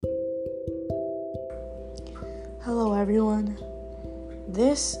Hello, everyone.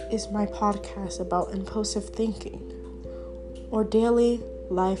 This is my podcast about impulsive thinking or daily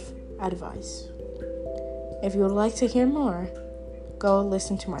life advice. If you would like to hear more, go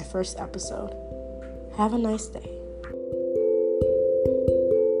listen to my first episode. Have a nice day.